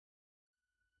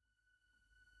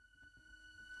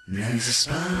There's a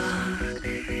spark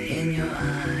in your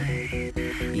eye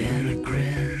and a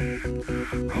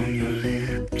grin on your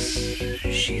lips.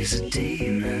 She's a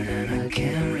demon and I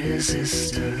can't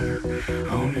resist her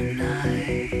on a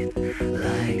night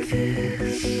like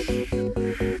this.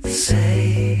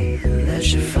 Say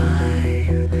that you're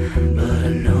fine, but I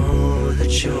know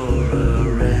that you're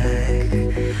a wreck.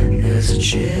 There's a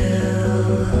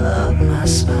chill up my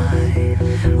spine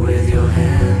with your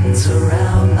hands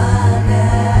around my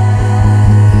neck.